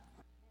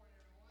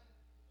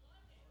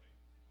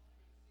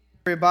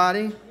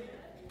Everybody,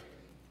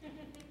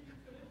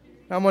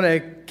 I'm going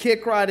to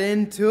kick right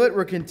into it.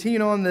 We're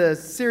continuing on the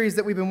series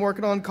that we've been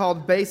working on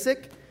called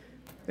Basic.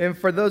 And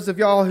for those of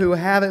y'all who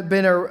haven't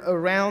been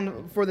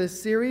around for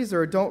this series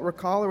or don't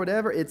recall or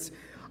whatever,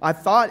 I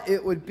thought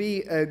it would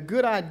be a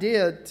good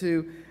idea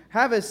to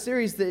have a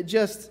series that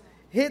just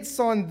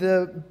hits on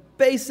the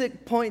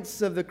basic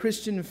points of the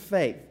Christian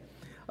faith.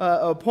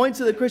 Points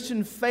of the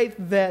Christian faith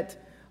that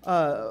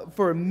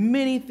for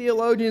many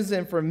theologians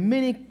and for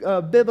many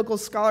biblical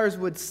scholars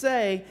would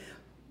say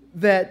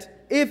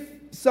that if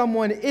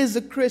someone is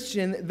a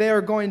Christian, they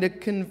are going to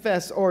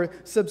confess or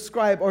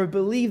subscribe or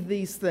believe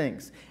these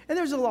things. And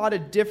there's a lot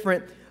of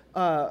different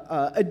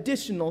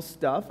additional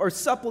stuff or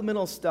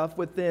supplemental stuff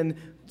within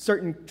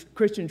certain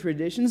Christian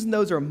traditions, and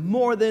those are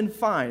more than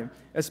fine,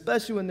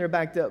 especially when they're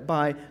backed up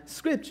by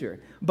Scripture.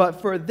 But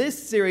for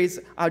this series,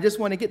 I just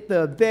want to get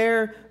the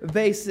bare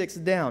basics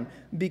down,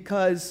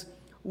 because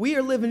we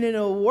are living in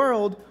a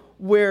world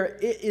where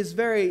it is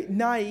very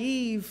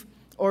naive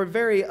or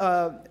very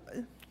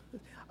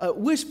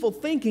wishful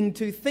thinking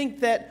to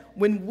think that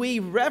when we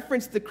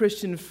reference the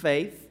Christian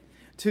faith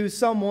to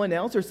someone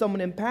else or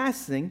someone in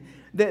passing,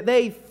 that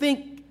they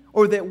think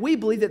or that we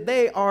believe that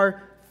they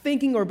are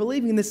thinking or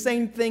believing the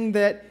same thing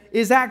that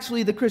is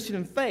actually the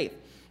Christian faith.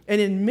 And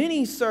in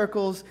many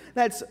circles,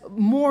 that's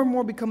more and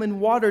more becoming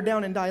watered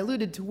down and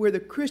diluted to where the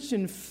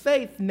Christian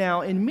faith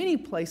now, in many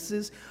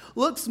places,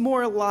 looks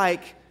more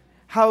like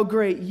how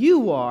great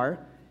you are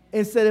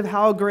instead of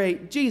how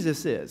great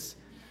Jesus is.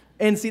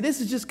 And see, this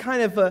is just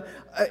kind of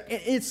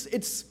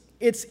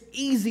it's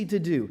easy to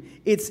do.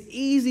 It's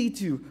easy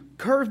to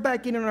curve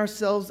back in on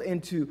ourselves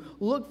and to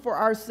look for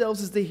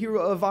ourselves as the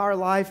hero of our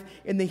life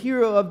and the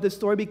hero of the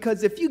story.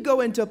 Because if you go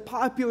into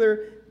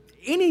popular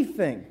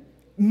anything,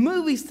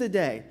 movies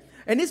today,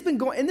 and it's been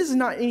going, and this is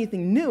not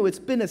anything new, it's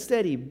been a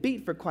steady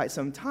beat for quite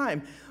some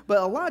time, but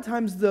a lot of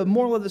times the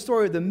moral of the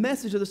story, or the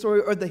message of the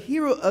story, or the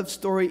hero of the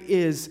story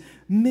is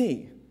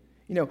me.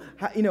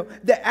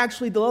 That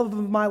actually the love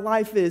of my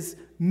life is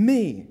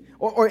me,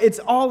 or it's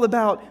all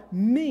about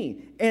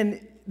me.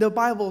 And the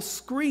Bible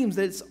screams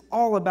that it's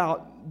all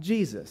about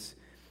Jesus.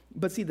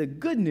 But see, the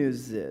good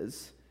news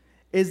is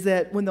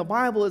that when the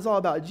Bible is all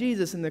about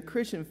Jesus and the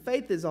Christian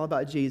faith is all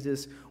about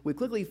Jesus, we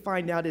quickly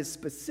find out it's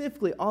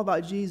specifically all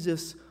about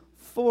Jesus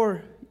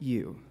for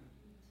you.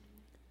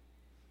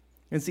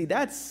 And see,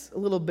 that's a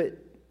little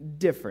bit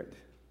different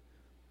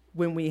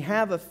when we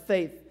have a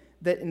faith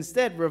that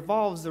instead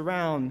revolves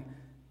around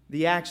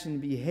the action,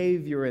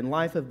 behavior, and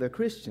life of the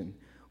Christian.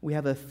 We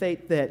have a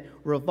faith that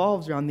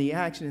revolves around the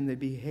action and the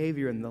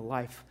behavior and the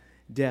life,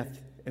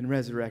 death, and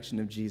resurrection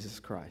of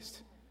Jesus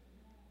Christ.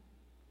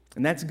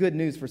 And that's good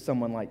news for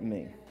someone like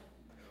me.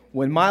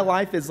 When my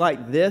life is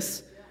like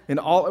this and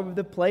all over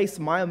the place,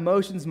 my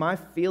emotions, my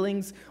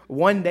feelings,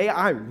 one day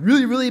I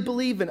really, really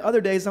believe, and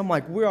other days I'm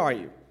like, where are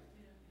you?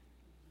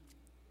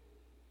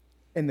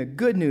 And the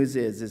good news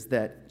is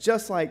that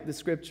just like the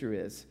Scripture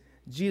is,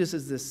 Jesus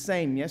is the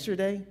same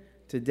yesterday,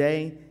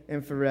 today,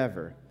 and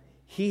forever.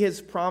 He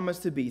has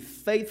promised to be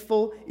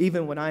faithful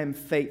even when I am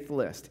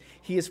faithless.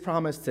 He has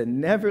promised to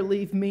never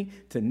leave me,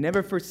 to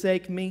never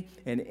forsake me.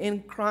 And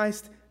in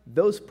Christ,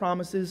 those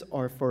promises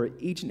are for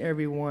each and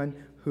every one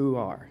who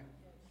are.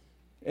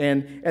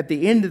 And at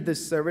the end of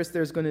this service,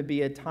 there's going to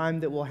be a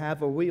time that we'll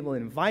have where we will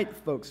invite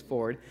folks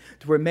forward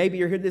to where maybe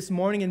you're here this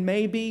morning and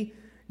maybe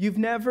you've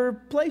never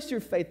placed your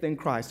faith in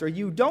Christ, or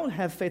you don't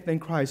have faith in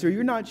Christ, or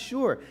you're not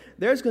sure.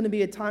 There's going to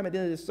be a time at the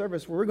end of the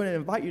service where we're going to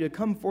invite you to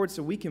come forward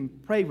so we can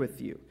pray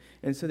with you,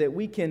 and so that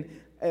we can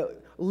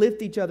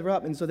lift each other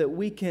up, and so that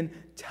we can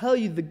tell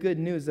you the good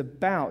news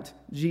about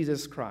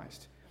Jesus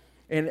Christ.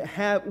 And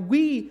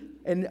we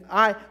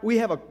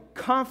have a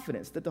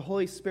confidence that the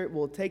Holy Spirit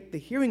will take the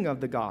hearing of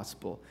the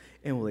gospel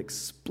and will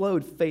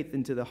explode faith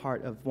into the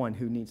heart of one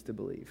who needs to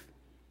believe.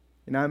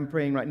 And I'm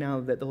praying right now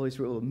that the Holy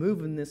Spirit will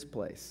move in this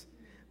place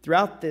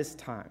throughout this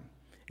time.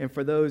 And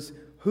for those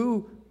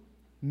who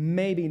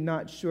maybe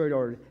not sure,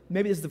 or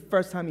maybe this is the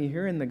first time you're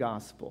hearing the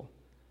gospel,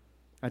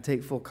 I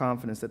take full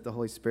confidence that the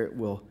Holy Spirit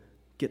will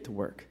get to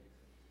work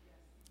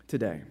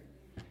today.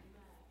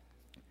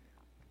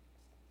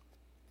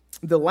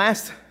 The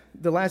last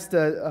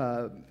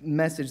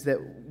message that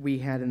we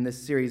had in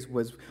this series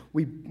was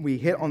we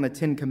hit on the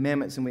Ten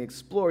Commandments, and we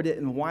explored it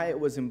and why it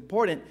was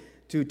important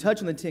to touch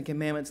on the Ten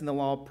Commandments and the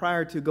law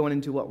prior to going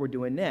into what we're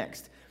doing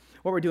next.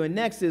 What we're doing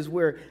next is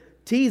we're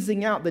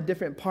teasing out the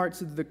different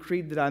parts of the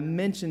creed that I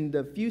mentioned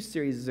a few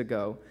series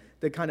ago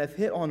that kind of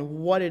hit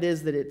on what it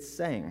is that it's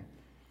saying.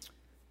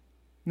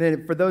 And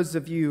then for those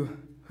of you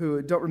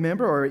who don't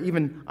remember, or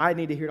even I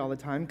need to hear it all the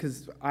time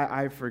because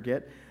I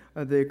forget,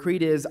 the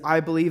creed is, I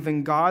believe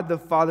in God, the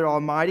Father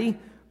Almighty,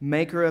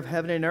 maker of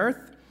heaven and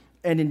earth,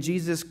 and in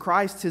Jesus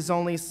Christ, his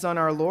only Son,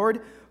 our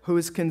Lord, who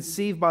was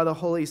conceived by the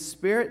Holy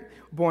Spirit,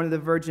 born of the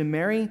Virgin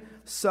Mary,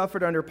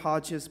 suffered under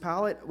Pontius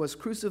Pilate, was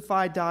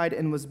crucified, died,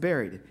 and was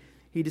buried.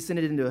 He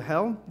descended into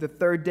hell. The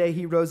third day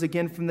he rose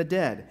again from the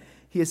dead.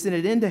 He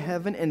ascended into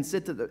heaven and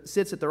sits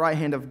at the right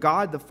hand of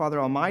God, the Father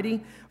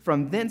Almighty.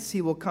 From thence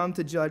he will come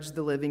to judge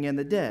the living and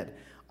the dead.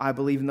 I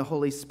believe in the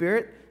Holy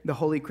Spirit, the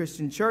Holy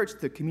Christian Church,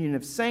 the communion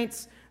of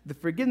saints, the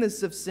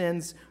forgiveness of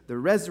sins, the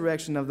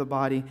resurrection of the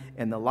body,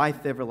 and the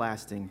life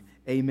everlasting.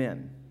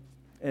 Amen.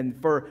 And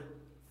for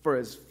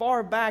as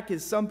far back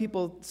as some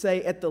people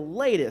say at the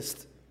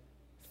latest,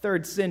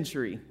 3rd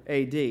century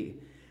A.D.,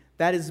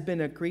 that has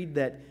been a creed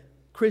that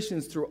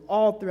Christians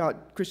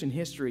throughout Christian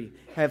history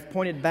have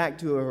pointed back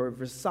to or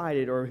have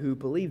recited or who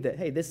believe that,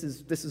 hey, this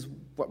is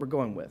what we're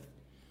going with.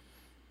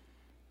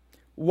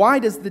 Why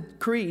does the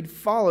creed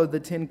follow the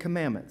 10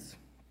 commandments?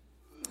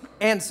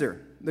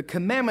 Answer: the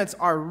commandments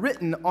are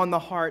written on the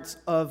hearts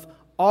of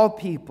all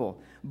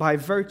people by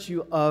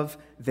virtue of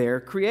their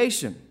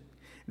creation.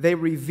 They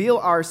reveal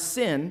our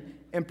sin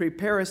and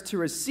prepare us to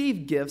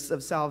receive gifts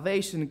of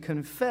salvation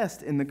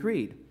confessed in the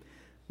creed.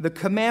 The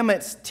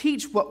commandments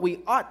teach what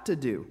we ought to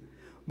do,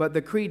 but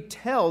the creed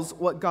tells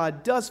what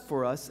God does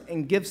for us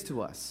and gives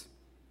to us.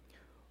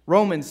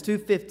 Romans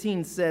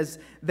 2:15 says,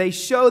 "They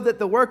show that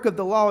the work of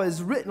the law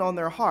is written on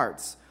their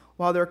hearts,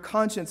 while their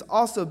conscience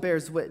also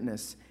bears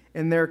witness,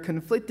 and their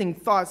conflicting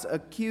thoughts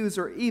accuse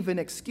or even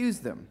excuse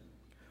them."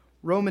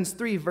 Romans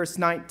 3, verse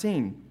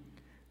 19.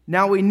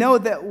 "Now we know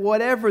that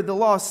whatever the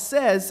law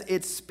says,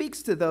 it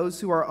speaks to those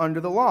who are under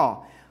the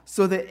law,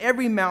 so that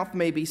every mouth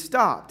may be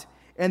stopped,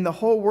 and the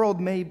whole world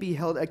may be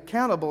held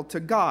accountable to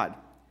God."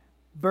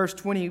 Verse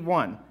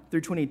 21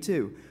 through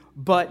 22.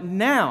 "But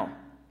now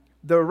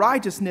the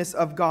righteousness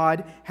of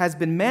God has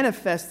been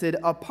manifested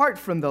apart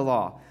from the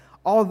law,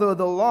 although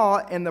the law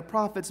and the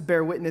prophets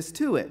bear witness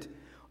to it.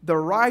 The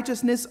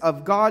righteousness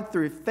of God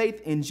through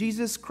faith in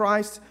Jesus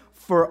Christ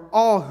for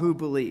all who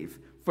believe,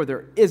 for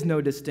there is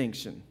no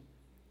distinction."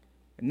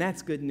 And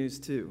that's good news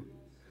too,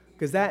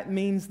 because that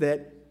means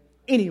that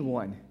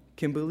anyone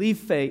can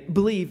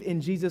believe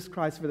in Jesus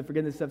Christ for the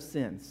forgiveness of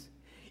sins.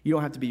 You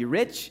don't have to be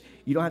rich.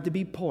 You don't have to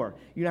be poor.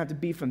 You don't have to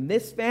be from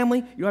this family.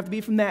 You don't have to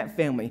be from that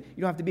family.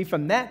 You don't have to be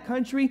from that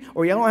country,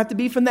 or you don't have to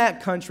be from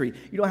that country.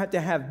 You don't have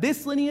to have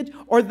this lineage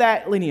or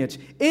that lineage.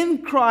 In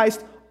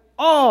Christ,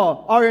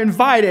 all are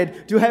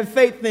invited to have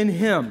faith in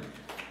Him.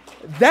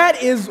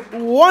 That is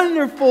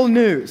wonderful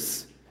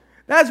news.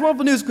 That's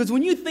wonderful news, because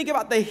when you think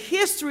about the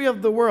history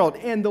of the world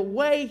and the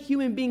way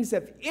human beings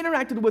have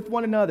interacted with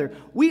one another,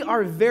 we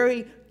are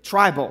very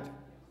tribal.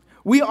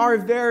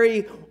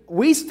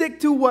 We stick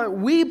to what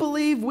we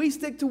believe. We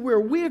stick to where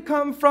we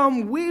come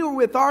from. We were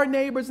with our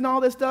neighbors and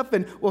all this stuff.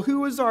 And, well,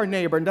 who is our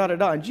neighbor? And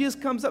da-da-da. And Jesus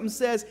comes up and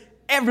says,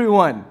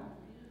 everyone.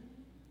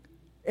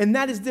 And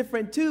that is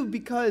different too,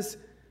 because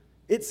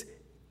it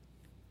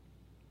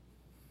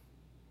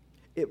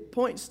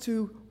points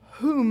to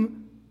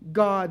whom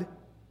God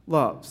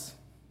loves.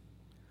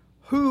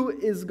 Who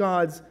is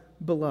God's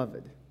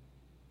beloved?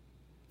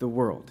 The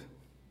world.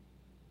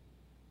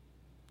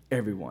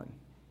 Everyone.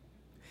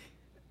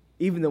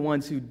 Even the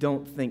ones who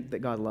don't think that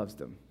God loves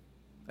them,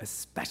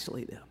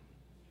 especially them.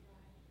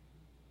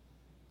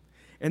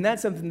 And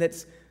that's something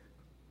that's,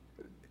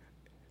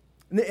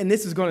 and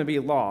this is going to be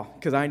law,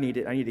 because I need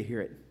to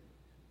hear it.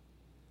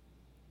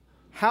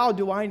 How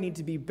do I need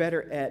to be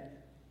better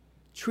at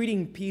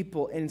treating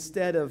people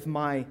instead of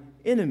my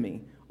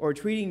enemy, or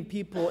treating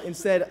people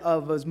instead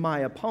of as my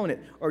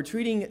opponent, or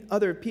treating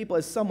other people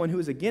as someone who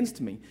is against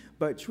me,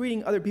 but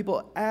treating other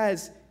people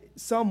as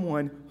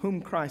someone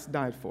whom Christ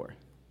died for?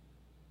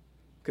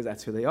 Because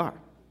that's who they are.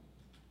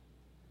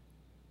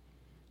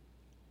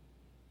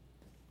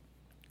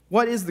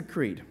 What is the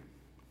creed?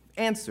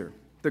 Answer: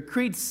 the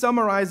creed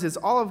summarizes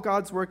all of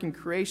God's work in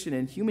creation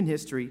and human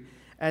history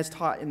as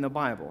taught in the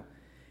Bible.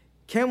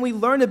 Can we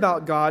learn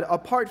about God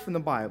apart from the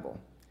Bible?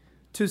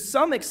 To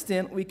some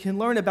extent, we can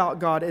learn about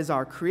God as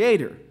our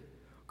creator.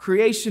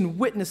 Creation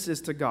witnesses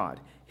to God,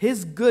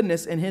 His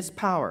goodness and His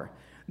power.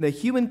 The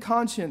human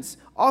conscience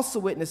also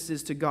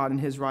witnesses to God and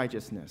His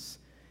righteousness.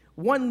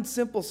 One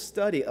simple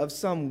study of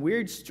some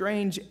weird,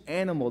 strange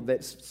animal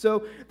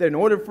that in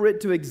order for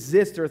it to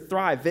exist or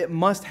thrive, it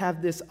must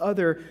have this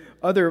other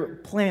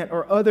plant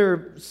or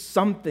other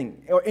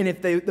something. And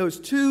if those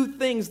two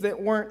things that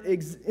weren't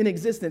in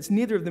existence,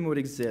 neither of them would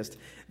exist.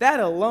 That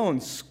alone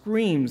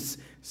screams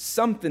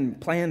something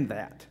planned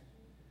that.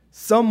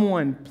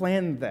 Someone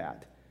planned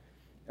that.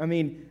 I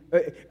mean,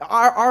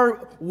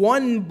 our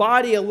one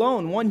body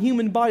alone, one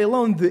human body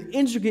alone, the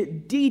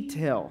intricate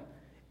detail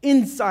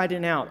inside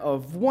and out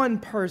of one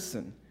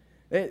person.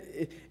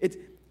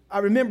 I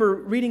remember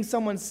reading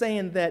someone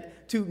saying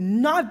that to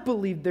not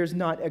believe there's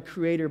not a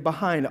creator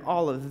behind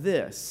all of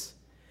this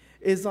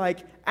is like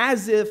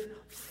as if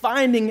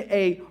finding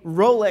a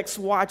Rolex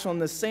watch on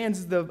the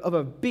sands of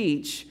a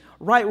beach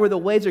right where the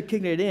waves are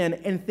kicking it in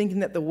and thinking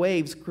that the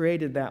waves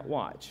created that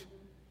watch.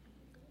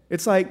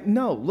 It's like,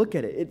 no, look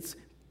at it. It's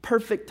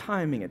perfect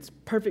timing. It's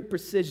perfect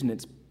precision.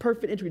 It's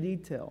perfect intricate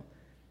detail.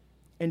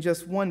 And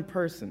just one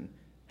person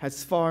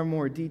has far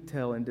more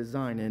detail and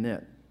design in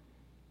it.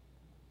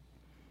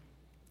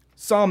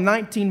 Psalm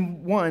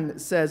 19:1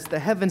 says, "The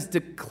heavens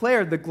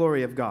declare the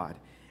glory of God,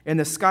 and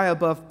the sky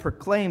above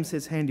proclaims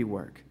His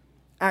handiwork."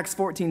 Acts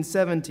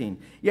 14:17.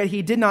 Yet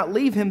he did not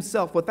leave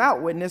himself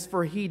without witness,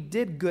 for he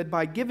did good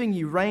by giving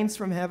you rains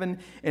from heaven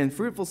and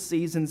fruitful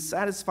seasons,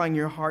 satisfying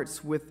your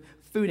hearts with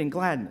food and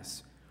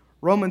gladness.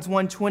 Romans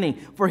 1:20.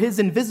 For his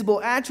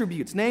invisible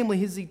attributes, namely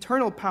his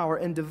eternal power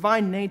and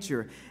divine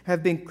nature,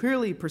 have been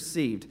clearly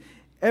perceived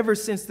ever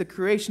since the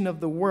creation of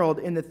the world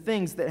in the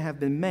things that have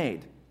been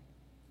made.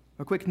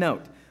 A quick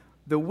note.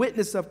 The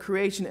witness of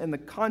creation and the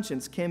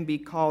conscience can be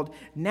called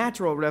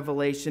natural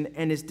revelation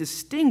and is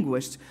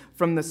distinguished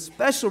from the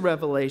special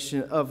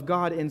revelation of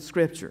God in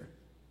Scripture.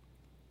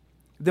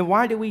 Then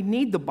why do we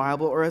need the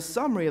Bible or a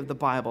summary of the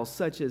Bible,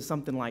 such as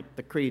something like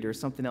the Creed or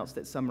something else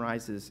that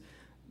summarizes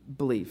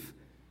belief?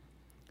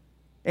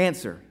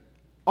 Answer.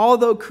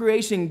 Although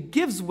creation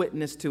gives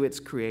witness to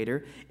its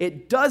creator,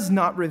 it does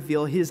not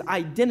reveal his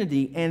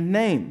identity and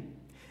name.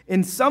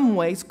 In some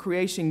ways,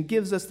 creation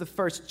gives us the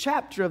first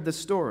chapter of the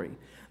story.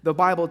 The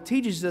Bible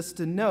teaches us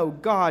to know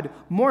God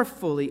more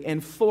fully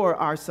and for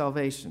our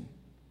salvation.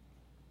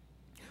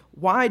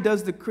 Why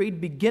does the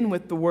creed begin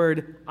with the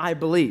word, I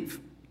believe?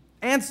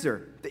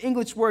 Answer. The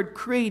English word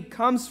creed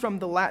comes from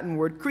the Latin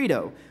word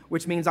credo,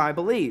 which means I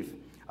believe.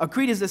 A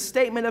creed is a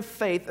statement of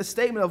faith, a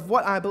statement of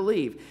what I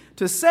believe.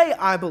 To say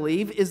I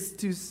believe is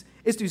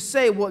to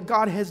say what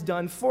God has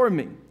done for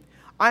me.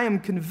 I am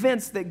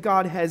convinced that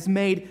God has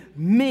made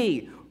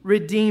me,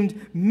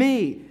 redeemed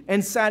me,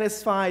 and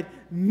satisfied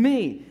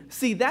me.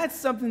 See, that's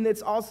something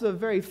that's also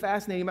very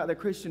fascinating about the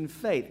Christian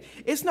faith.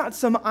 It's not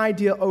some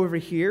idea over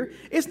here.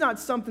 It's not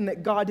something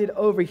that God did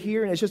over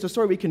here and it's just a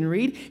story we can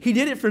read. He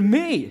did it for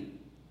me.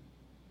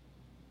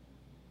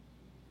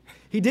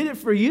 He did it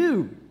for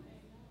you.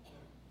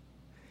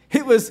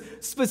 It was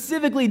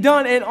specifically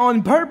done and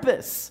on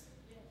purpose.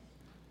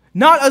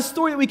 Not a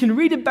story that we can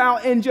read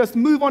about and just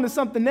move on to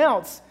something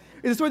else.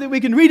 It's a story that we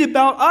can read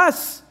about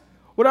us,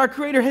 what our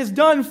Creator has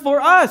done for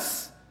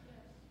us.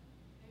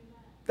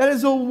 That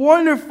is a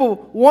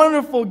wonderful,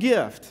 wonderful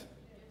gift.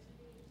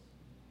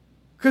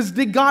 Because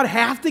did God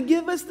have to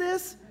give us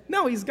this?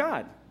 No, He's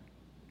God.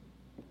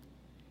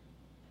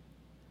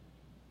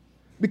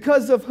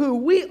 Because of who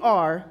we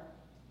are,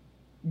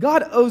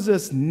 God owes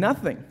us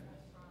nothing.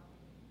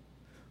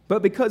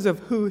 But because of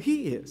who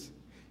He is,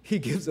 He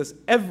gives us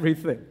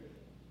everything.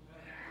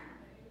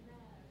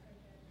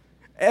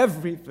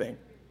 Everything.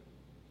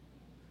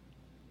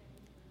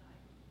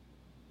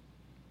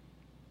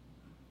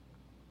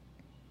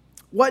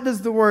 What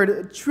does the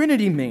word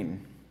Trinity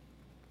mean?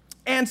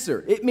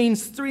 Answer. It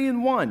means three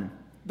in one.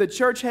 The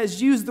church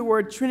has used the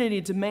word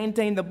Trinity to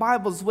maintain the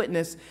Bible's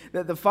witness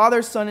that the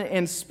Father, Son,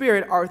 and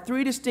Spirit are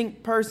three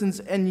distinct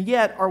persons and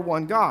yet are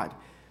one God.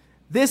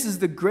 This is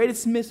the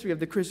greatest mystery of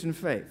the Christian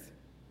faith.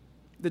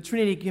 The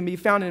Trinity can be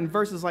found in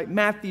verses like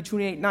Matthew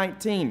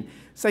 28:19,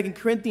 2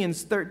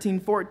 Corinthians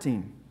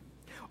 13:14.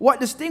 What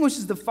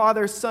distinguishes the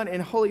Father, Son,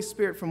 and Holy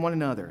Spirit from one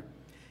another?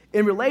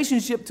 In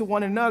relationship to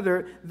one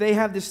another, they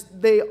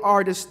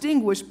are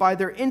distinguished by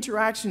their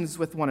interactions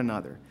with one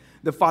another.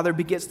 The Father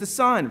begets the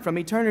Son from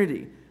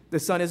eternity. The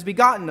Son is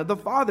begotten of the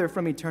Father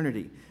from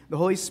eternity. The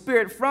Holy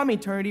Spirit from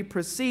eternity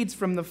proceeds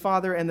from the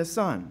Father and the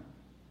Son.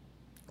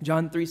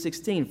 John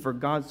 3:16, for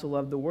God so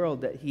loved the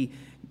world that He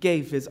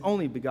gave His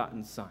only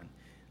begotten Son,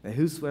 that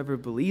whosoever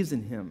believes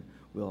in Him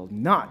will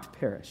not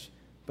perish,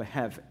 but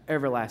have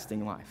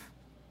everlasting life.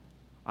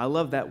 I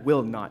love that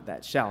will not,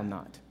 that shall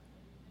not.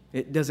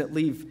 It doesn't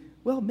leave,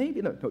 well,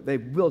 maybe, no, they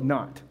will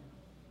not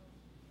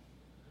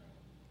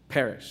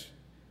perish,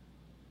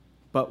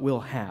 but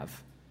will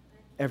have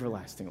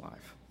everlasting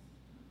life.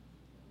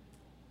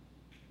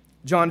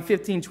 John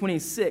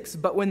 15:26,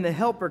 but when the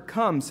Helper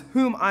comes,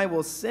 whom I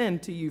will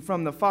send to you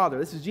from the Father,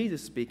 this is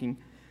Jesus speaking,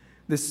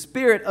 the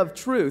Spirit of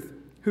truth,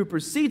 who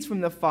proceeds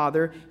from the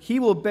Father, He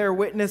will bear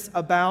witness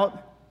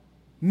about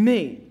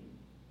me.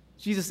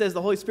 Jesus says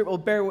the Holy Spirit will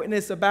bear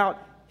witness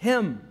about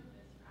Him.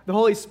 The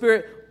Holy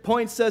Spirit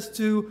points us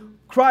to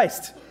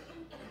Christ.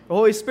 The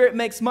Holy Spirit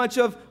makes much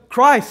of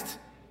Christ.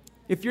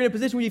 If you're in a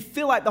position where you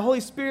feel like the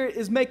Holy Spirit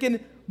is making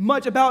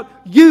much about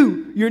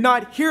you, you're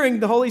not hearing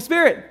the Holy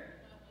Spirit.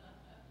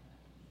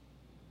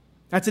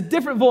 That's a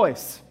different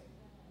voice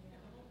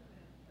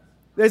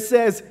that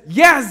says,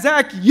 yeah,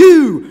 Zach,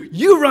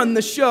 you run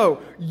the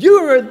show. You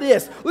are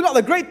this. Look at all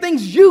the great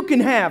things you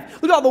can have.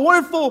 Look at all the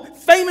wonderful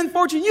fame and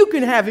fortune you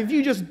can have if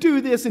you just do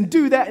this and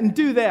do that and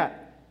do that.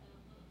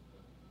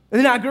 And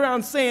then I go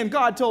around saying,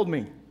 God told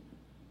me.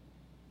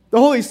 The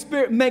Holy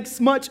Spirit makes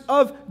much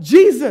of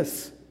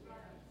Jesus.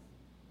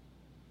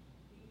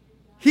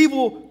 He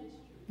will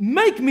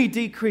make me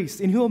decrease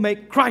and He will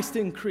make Christ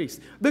increase.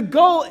 The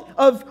goal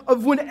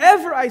of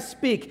whenever I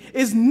speak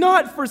is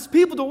not for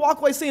people to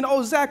walk away saying,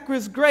 oh, Zach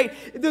is great.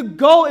 The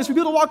goal is for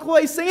people to walk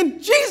away saying,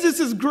 Jesus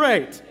is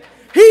great.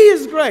 He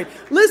is great.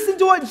 Listen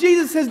to what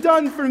Jesus has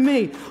done for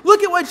me.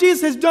 Look at what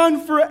Jesus has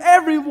done for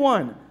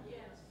everyone.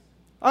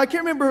 I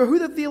can't remember who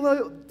the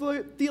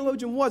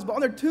theologian was, but on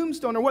their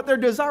tombstone or what their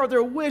desire,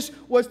 their wish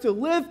was to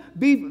live,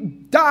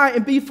 die,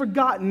 and be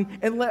forgotten,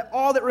 and let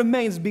all that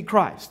remains be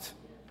Christ.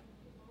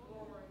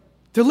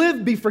 To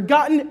live, be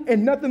forgotten,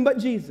 and nothing but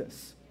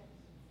Jesus.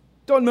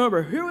 Don't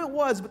remember who it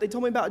was, but they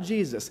told me about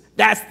Jesus.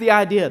 That's the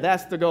idea.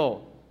 That's the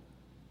goal.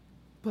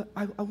 But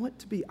I want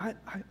to be,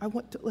 I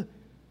want to live.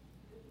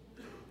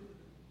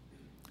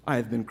 I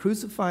have been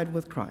crucified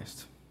with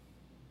Christ.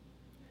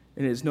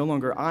 And it is no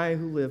longer I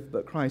who live,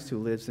 but Christ who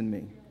lives in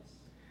me.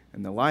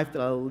 And the life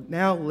that I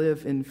now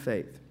live in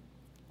faith,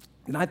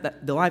 the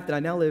life that I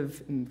now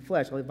live in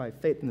flesh, I live by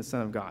faith in the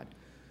Son of God,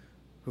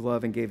 who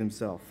loved and gave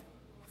himself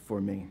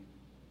for me.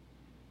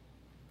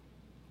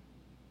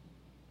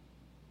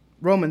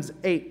 Romans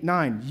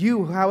 8:9.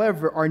 You,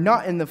 however, are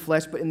not in the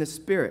flesh, but in the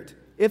Spirit,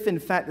 if in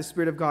fact the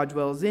Spirit of God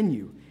dwells in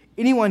you.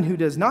 Anyone who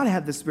does not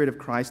have the Spirit of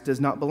Christ does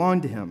not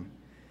belong to him.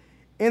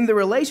 In the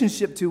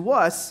relationship to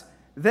us,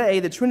 they,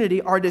 the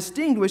Trinity, are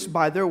distinguished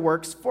by their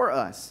works for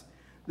us.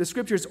 The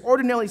Scriptures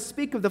ordinarily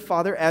speak of the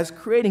Father as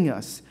creating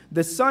us,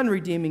 the Son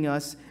redeeming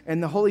us,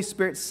 and the Holy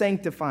Spirit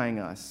sanctifying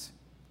us.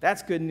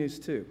 That's good news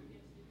too.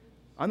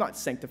 I'm not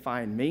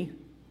sanctifying me.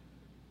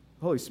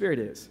 The Holy Spirit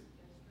is.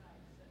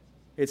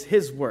 It's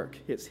His work.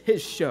 It's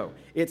His show.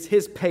 It's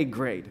His pay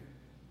grade.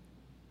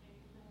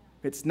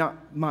 It's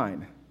not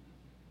mine.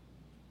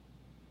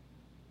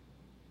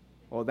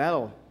 Well,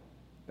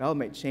 that'll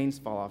make chains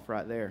fall off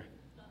right there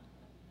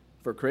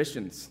for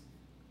Christians.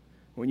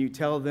 When you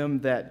tell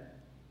them that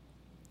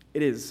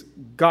it is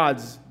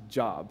God's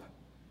job.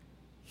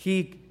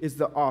 He is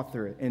the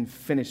author and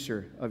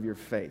finisher of your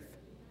faith.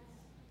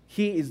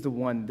 He is the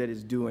one that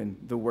is doing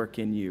the work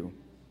in you.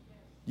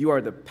 You are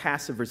the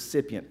passive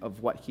recipient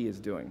of what He is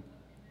doing.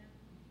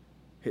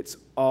 It's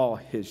all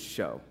His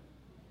show.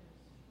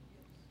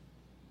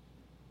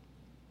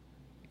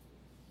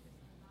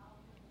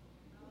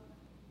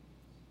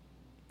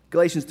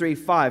 Galatians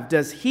 3:5,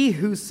 does He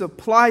who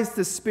supplies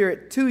the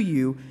Spirit to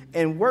you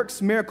and works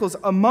miracles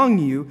among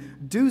you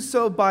do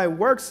so by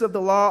works of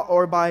the law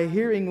or by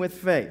hearing with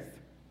faith?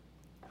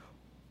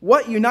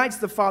 What unites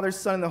the Father,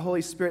 Son, and the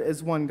Holy Spirit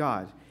is one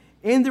God.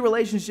 In the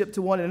relationship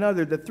to one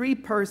another, the three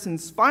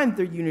persons find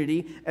their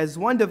unity as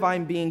one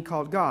divine being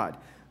called God.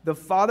 The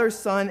Father,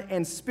 Son,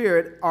 and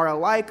Spirit are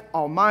alike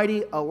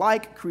Almighty,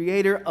 alike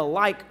Creator,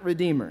 alike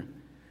Redeemer.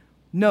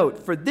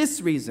 Note, for this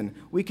reason,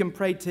 we can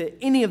pray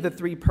to any of the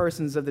three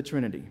persons of the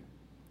Trinity.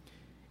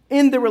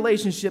 In the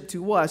relationship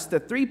to us, the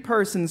three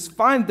persons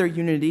find their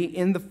unity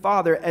in the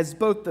Father as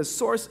both the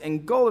source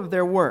and goal of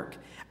their work.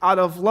 Out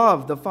of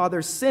love, the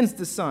Father sends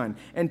the Son,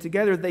 and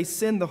together they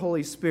send the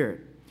Holy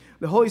Spirit.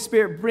 The Holy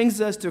Spirit brings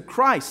us to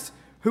Christ,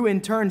 who in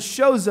turn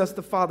shows us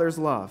the Father's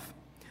love.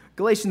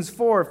 Galatians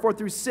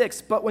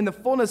 4:4-6, but when the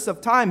fullness of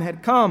time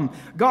had come,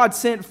 God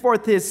sent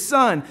forth His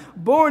Son,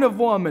 born of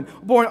woman,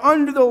 born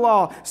under the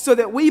law, so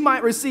that we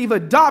might receive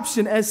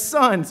adoption as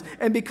sons.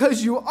 And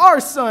because you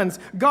are sons,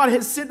 God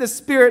has sent the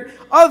Spirit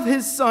of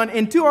His Son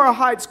into our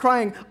hearts,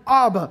 crying,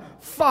 Abba,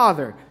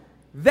 Father.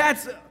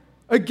 That's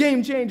a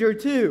game changer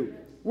too.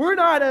 We're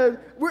not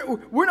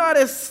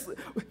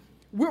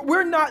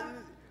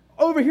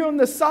over here on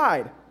the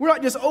side. We're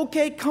not just,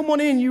 okay, come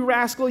on in, you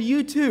rascal,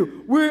 you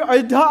too. We're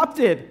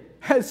adopted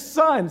as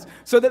sons,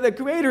 so that the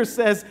Creator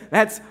says,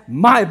 that's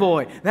my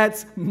boy,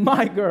 that's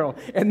my girl.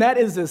 And that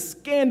is a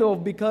scandal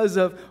because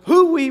of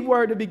who we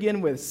were to begin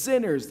with,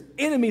 sinners,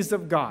 enemies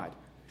of God.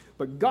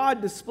 But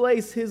God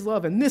displays His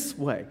love in this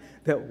way,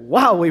 that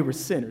while we were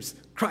sinners,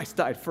 Christ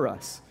died for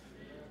us.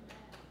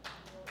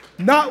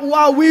 Not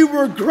while we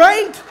were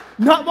great,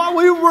 not while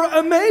we were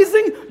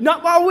amazing,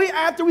 not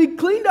after we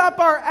cleaned up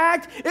our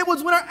act. It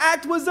was when our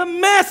act was a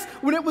mess,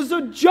 when it was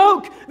a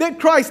joke,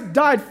 that Christ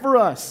died for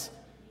us.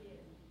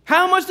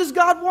 How much does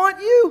God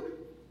want you?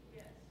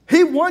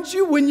 He wants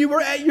you when you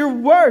were at your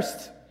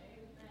worst.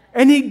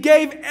 And He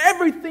gave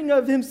everything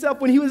of Himself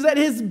when He was at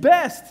His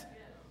best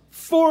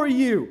for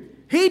you.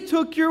 He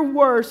took your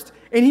worst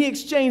and He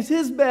exchanged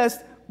His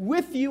best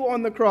with you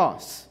on the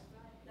cross.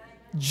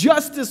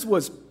 Justice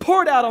was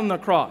poured out on the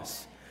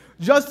cross.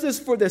 Justice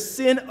for the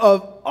sin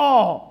of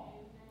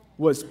all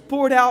was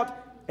poured out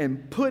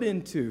and put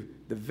into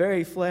the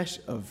very flesh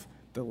of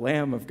the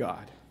Lamb of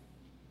God.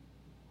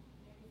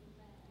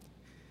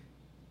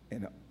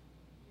 And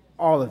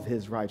all of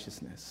His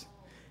righteousness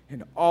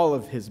and all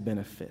of His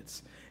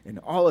benefits and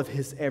all of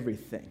His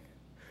everything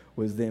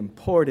was then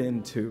poured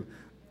into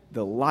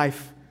the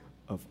life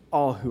of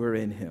all who are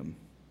in Him.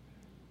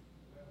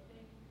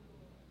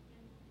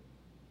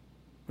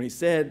 When He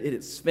said it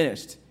is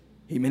finished,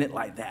 He meant it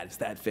like that. It's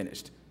that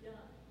finished.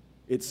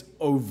 It's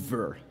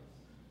over.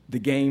 The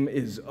game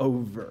is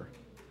over.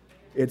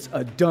 It's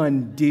a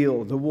done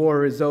deal. The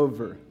war is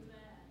over.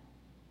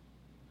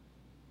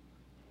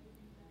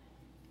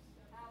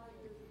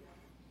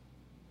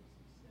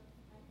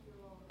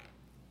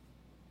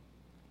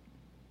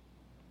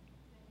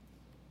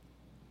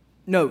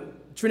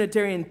 Note,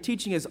 Trinitarian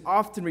teaching is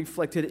often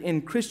reflected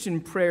in Christian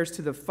prayers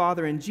to the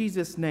Father in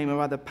Jesus' name and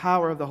by the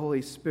power of the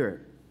Holy Spirit.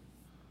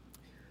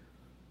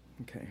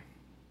 Okay.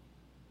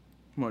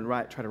 I'm going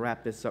to try to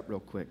wrap this up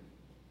real quick.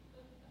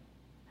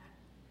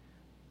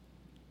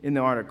 In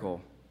the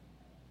article,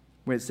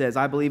 where it says,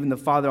 I believe in the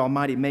Father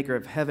Almighty, maker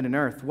of heaven and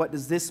earth. What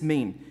does this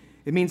mean?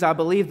 It means I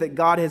believe that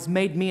God has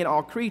made me and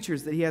all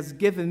creatures, that He has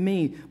given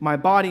me my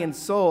body and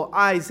soul,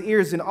 eyes,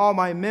 ears, and all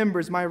my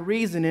members, my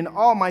reason and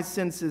all my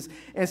senses,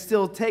 and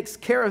still takes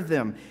care of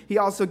them. He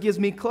also gives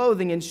me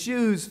clothing and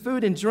shoes,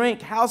 food and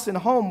drink, house and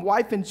home,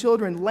 wife and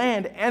children,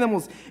 land,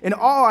 animals, and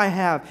all I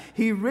have.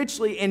 He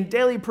richly and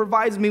daily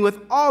provides me with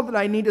all that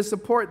I need to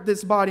support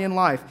this body and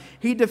life.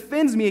 He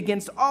defends me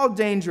against all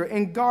danger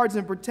and guards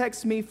and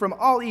protects me from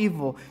all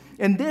evil.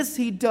 And this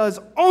He does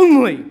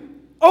only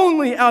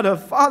out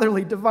of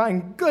fatherly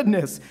divine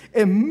goodness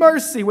and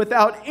mercy,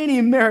 without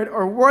any merit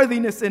or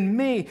worthiness in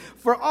me.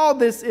 For all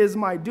this is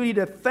my duty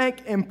to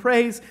thank and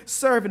praise,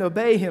 serve, and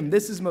obey Him.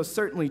 This is most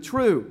certainly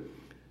true.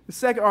 The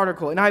second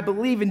article, and I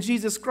believe in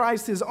Jesus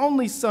Christ, His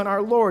only Son,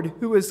 our Lord,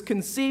 who was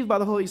conceived by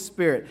the Holy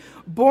Spirit,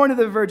 born of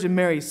the Virgin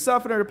Mary,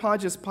 suffered under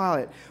Pontius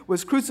Pilate,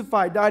 was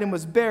crucified, died, and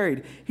was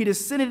buried. He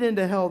descended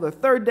into hell. The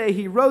third day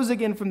He rose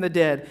again from the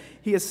dead.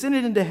 He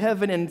ascended into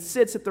heaven and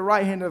sits at the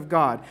right hand of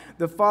God,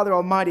 the Father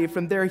Almighty.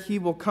 From there He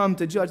will come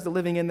to judge the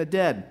living and the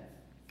dead.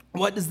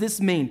 What does this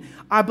mean?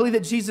 I believe that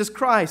Jesus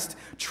Christ,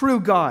 true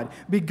God,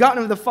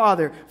 begotten of the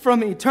Father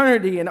from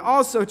eternity, and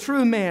also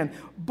true man,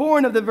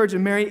 born of the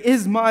Virgin Mary,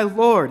 is my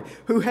Lord,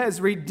 who has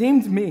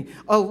redeemed me,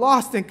 a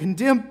lost and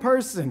condemned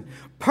person,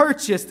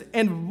 purchased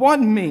and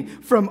won me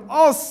from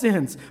all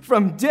sins,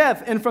 from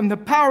death, and from the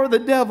power of the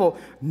devil,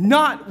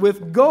 not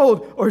with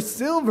gold or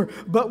silver,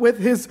 but with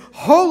His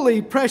holy,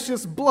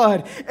 precious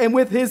blood, and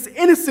with His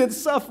innocent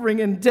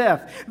suffering and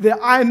death, that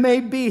I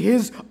may be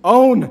His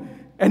own,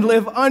 and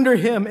live under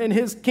Him in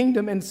His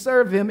kingdom and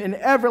serve Him in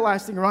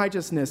everlasting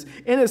righteousness,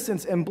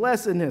 innocence, and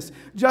blessedness,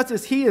 just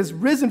as He is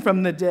risen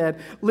from the dead,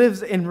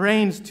 lives and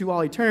reigns to all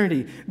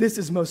eternity. This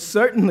is most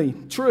certainly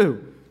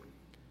true.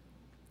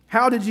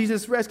 How did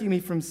Jesus rescue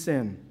me from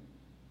sin?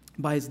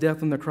 By His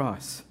death on the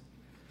cross.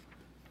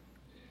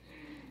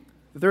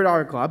 The third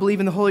article, I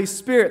believe in the Holy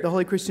Spirit, the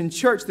Holy Christian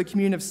Church, the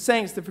communion of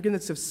saints, the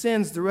forgiveness of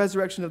sins, the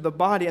resurrection of the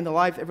body, and the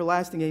life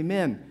everlasting.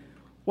 Amen.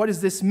 What does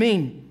this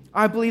mean?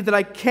 I believe that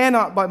I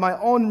cannot, by my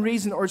own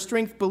reason or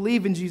strength,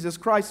 believe in Jesus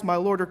Christ, my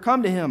Lord, or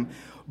come to Him.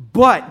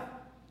 But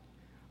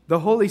the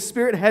Holy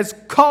Spirit has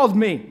called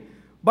me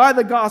by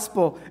the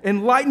gospel,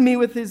 enlightened me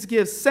with His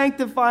gifts,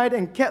 sanctified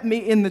and kept me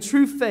in the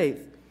true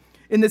faith.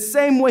 In the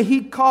same way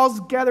He calls,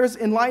 gathers,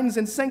 enlightens,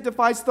 and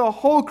sanctifies the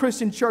whole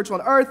Christian church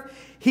on earth,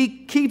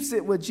 He keeps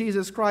it with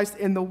Jesus Christ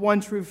in the one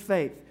true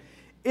faith.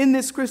 In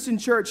this Christian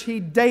church, He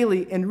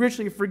daily and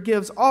richly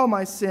forgives all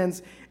my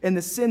sins and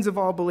the sins of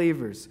all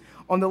believers.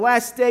 On the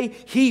last day,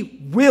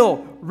 He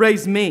will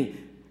raise me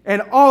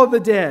and all the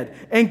dead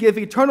and give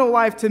eternal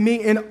life to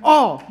me and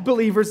all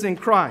believers in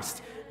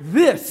Christ.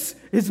 This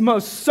is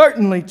most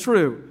certainly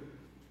true.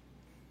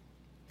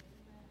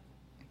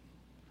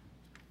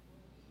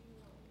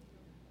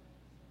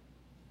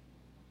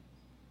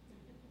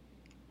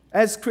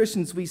 As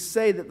Christians, we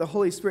say that the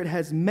Holy Spirit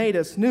has made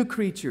us new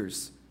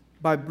creatures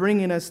by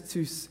bringing us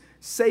to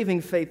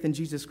saving faith in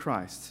Jesus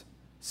Christ.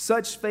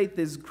 Such faith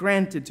is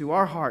granted to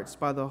our hearts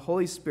by the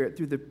Holy Spirit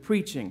through the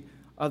preaching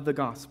of the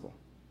gospel.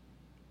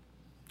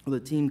 Will the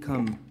team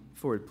come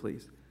forward,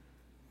 please?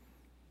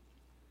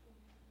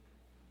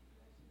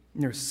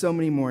 And there's so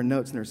many more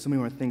notes and there's so many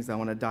more things I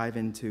want to dive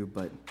into,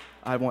 but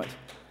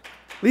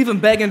leave them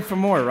begging for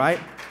more, right?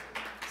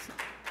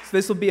 So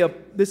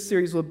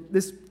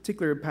this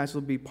particular passage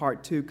will be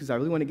part 2, because I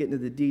really want to get into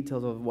the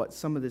details of what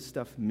some of this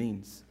stuff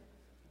means.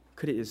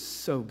 Because it is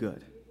so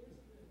good.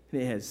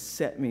 And it has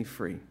set me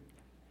free.